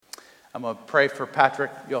I'm going to pray for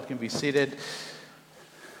Patrick. Y'all can be seated.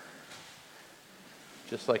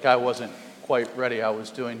 Just like I wasn't quite ready, I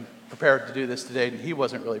was prepared to do this today, and he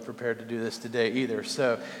wasn't really prepared to do this today either.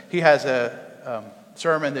 So he has a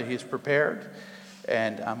sermon that he's prepared,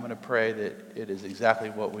 and I'm going to pray that it is exactly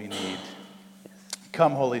what we need.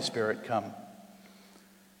 Come, Holy Spirit, come.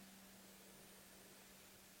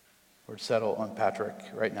 Lord, settle on Patrick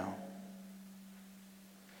right now.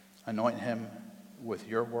 Anoint him with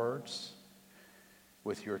your words,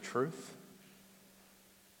 with your truth,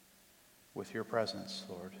 with your presence,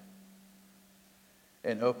 Lord.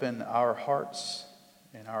 And open our hearts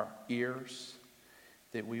and our ears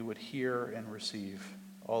that we would hear and receive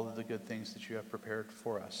all of the good things that you have prepared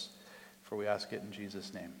for us. For we ask it in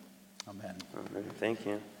Jesus' name. Amen. Thank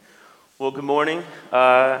you. Well, good morning.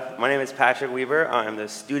 My name is Patrick Weaver. I'm the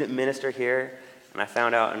student minister here, and I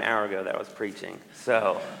found out an hour ago that I was preaching.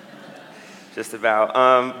 So, just about.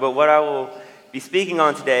 But what I will be speaking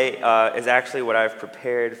on today is actually what I've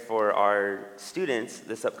prepared for our students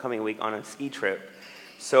this upcoming week on a ski trip.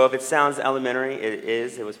 So if it sounds elementary, it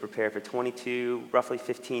is. It was prepared for 22, roughly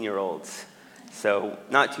 15-year-olds. So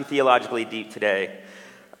not too theologically deep today.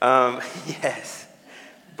 Yes.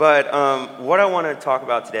 But what I want to talk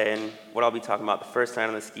about today, and what I'll be talking about the first time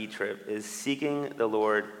on the ski trip, is seeking the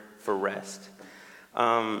Lord for rest.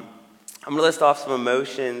 I'm going to list off some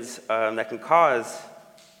emotions that can cause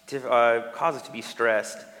us to be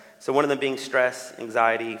stressed. So one of them being stress,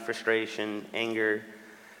 anxiety, frustration, anger,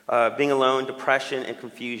 being alone, depression, and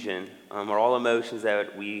confusion are all emotions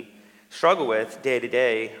that we struggle with day to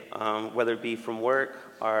day, whether it be from work,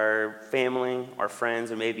 our family, our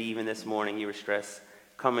friends, or maybe even this morning you were stressed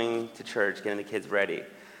coming to church, getting the kids ready.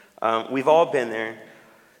 We've all been there.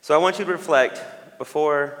 So I want you to reflect.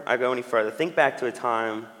 Before I go any further, think back to a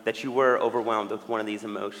time that you were overwhelmed with one of these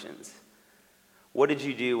emotions. What did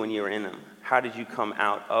you do when you were in them? How did you come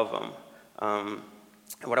out of them?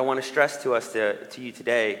 What I want to stress to you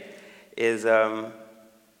today is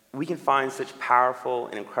we can find such powerful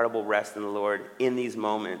and incredible rest in the Lord in these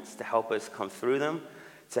moments to help us come through them,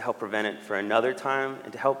 to help prevent it for another time,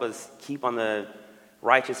 and to help us keep on the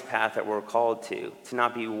righteous path that we're called to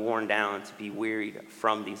not be worn down, to be wearied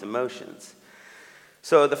from these emotions.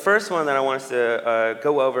 So the first one that I want us to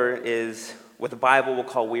go over is what the Bible will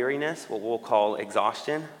call weariness, what we'll call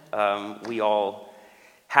exhaustion. We all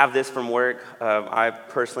have this from work. I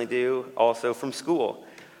personally do, also from school.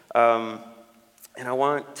 And I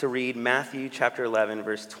want to read Matthew chapter 11,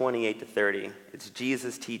 verse 28 to 30. It's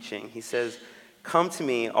Jesus teaching. He says, "Come to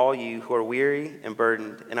me, all you who are weary and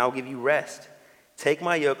burdened, and I'll give you rest. Take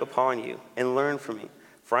my yoke upon you and learn from me.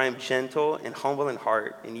 For I am gentle and humble in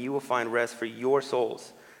heart, and you will find rest for your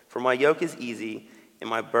souls. For my yoke is easy, and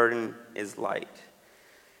my burden is light."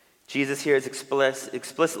 Jesus here is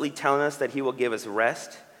explicitly telling us that he will give us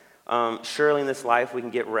rest. Surely in this life we can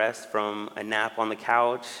get rest from a nap on the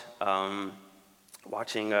couch,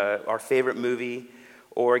 watching our favorite movie,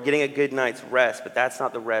 or getting a good night's rest, but that's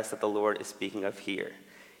not the rest that the Lord is speaking of here.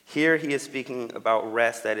 Here he is speaking about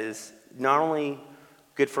rest that is not only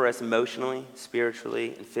good for us emotionally,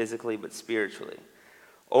 spiritually, and physically, but spiritually.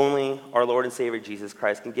 Only our Lord and Savior Jesus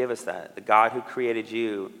Christ can give us that. The God who created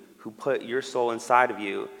you, who put your soul inside of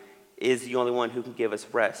you, is the only one who can give us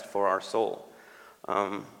rest for our soul.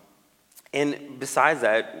 And besides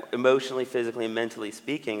that, emotionally, physically, and mentally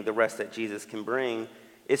speaking, the rest that Jesus can bring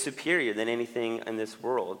is superior than anything in this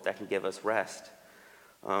world that can give us rest.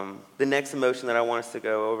 The next emotion that I want us to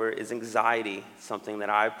go over is anxiety, something that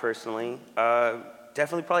I personally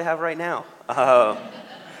definitely probably have right now,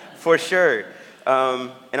 for sure.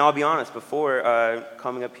 And I'll be honest, before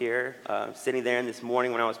coming up here, sitting there in this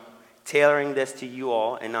morning when I was tailoring this to you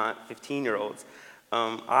all and not 15-year-olds,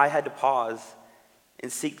 I had to pause and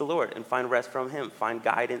seek the Lord and find rest from him, find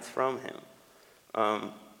guidance from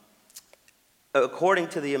him. According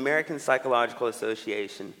to the American Psychological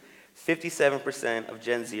Association, 57% of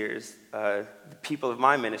Gen Zers, the people of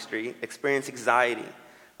my ministry, experience anxiety.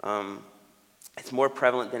 It's more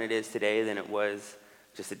prevalent than it is today than it was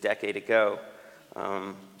just a decade ago.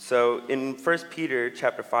 So in 1 Peter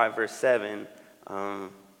chapter 5, verse 7,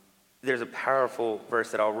 there's a powerful verse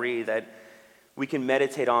that I'll read that we can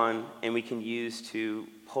meditate on and we can use to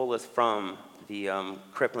pull us from the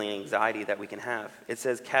crippling anxiety that we can have. It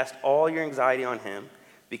says, "Cast all your anxiety on him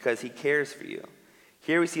because he cares for you."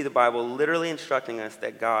 Here we see the Bible literally instructing us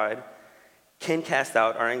that God can cast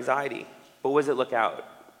out our anxiety. But what does it look out?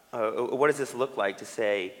 What does this look like to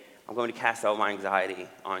say, I'm going to cast out my anxiety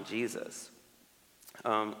on Jesus?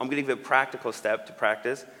 I'm going to give you a practical step to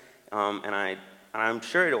practice, and I'm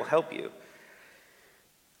sure it will help you.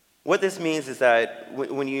 What this means is that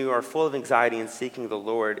when you are full of anxiety and seeking the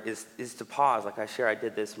Lord is to pause, like I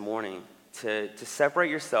did this morning, to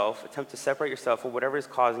separate yourself, attempt to separate yourself from whatever is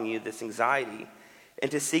causing you this anxiety,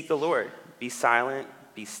 and to seek the Lord. Be silent,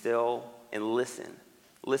 be still, and listen.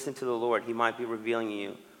 Listen to the Lord. He might be revealing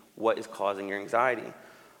you what is causing your anxiety.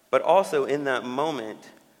 But also in that moment,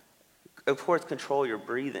 of course, control your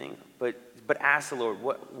breathing, but ask the Lord,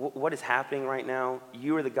 what is happening right now?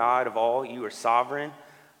 You are the God of all. You are sovereign.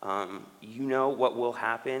 You know what will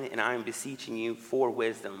happen, and I am beseeching you for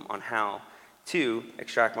wisdom on how to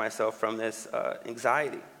extract myself from this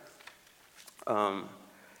anxiety. And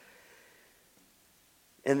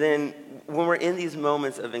then when we're in these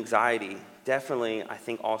moments of anxiety, definitely, I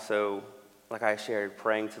think also, like I shared,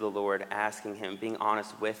 praying to the Lord, asking him, being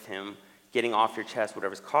honest with him, getting off your chest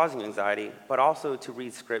whatever's causing anxiety, but also to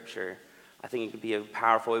read scripture. I think it could be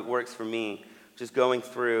it works for me, just going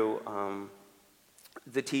through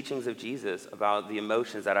the teachings of Jesus about the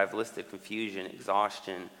emotions that I've listed: confusion,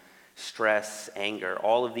 exhaustion, stress, anger.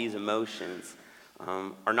 All of these emotions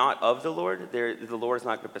are not of the Lord. The Lord is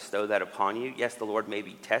not going to bestow that upon you. Yes, the Lord may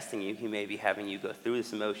be testing you. He may be having you go through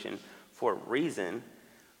this emotion for a reason.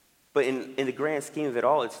 But in the grand scheme of it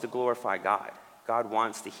all, it's to glorify God. God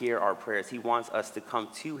wants to hear our prayers. He wants us to come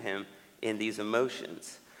to him in these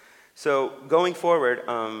emotions. So going forward,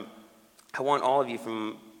 I want all of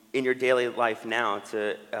you in your daily life now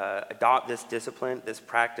to adopt this discipline, this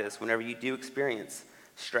practice, whenever you do experience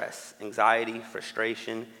stress, anxiety,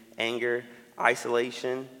 frustration, anger,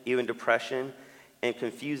 isolation, even depression, and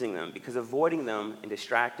confusing them, because avoiding them and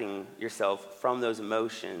distracting yourself from those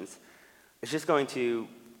emotions is just going to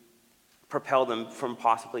propel them from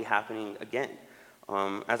possibly happening again.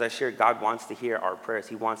 As I shared, God wants to hear our prayers.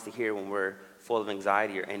 He wants to hear when we're full of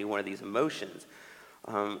anxiety or any one of these emotions.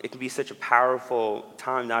 It can be such a powerful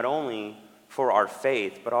time, not only for our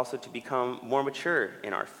faith, but also to become more mature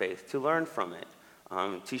in our faith, to learn from it,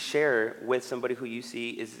 to share with somebody who you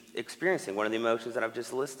see is experiencing one of the emotions that I've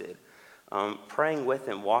just listed, praying with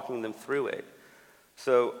them, walking them through it.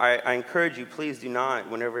 So I encourage you, please do not,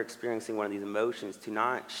 whenever experiencing one of these emotions, to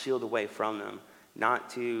not shield away from them, not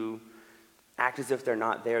to act as if they're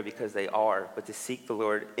not there, because they are, but to seek the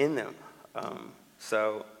Lord in them.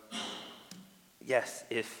 Yes,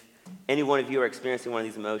 if any one of you are experiencing one of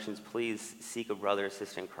these emotions, please seek a brother or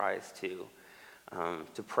sister in Christ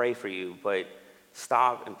to pray for you. But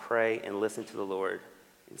stop and pray and listen to the Lord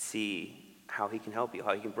and see how he can help you,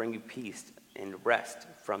 how he can bring you peace and rest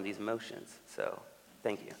from these emotions. So,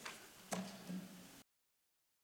 thank you.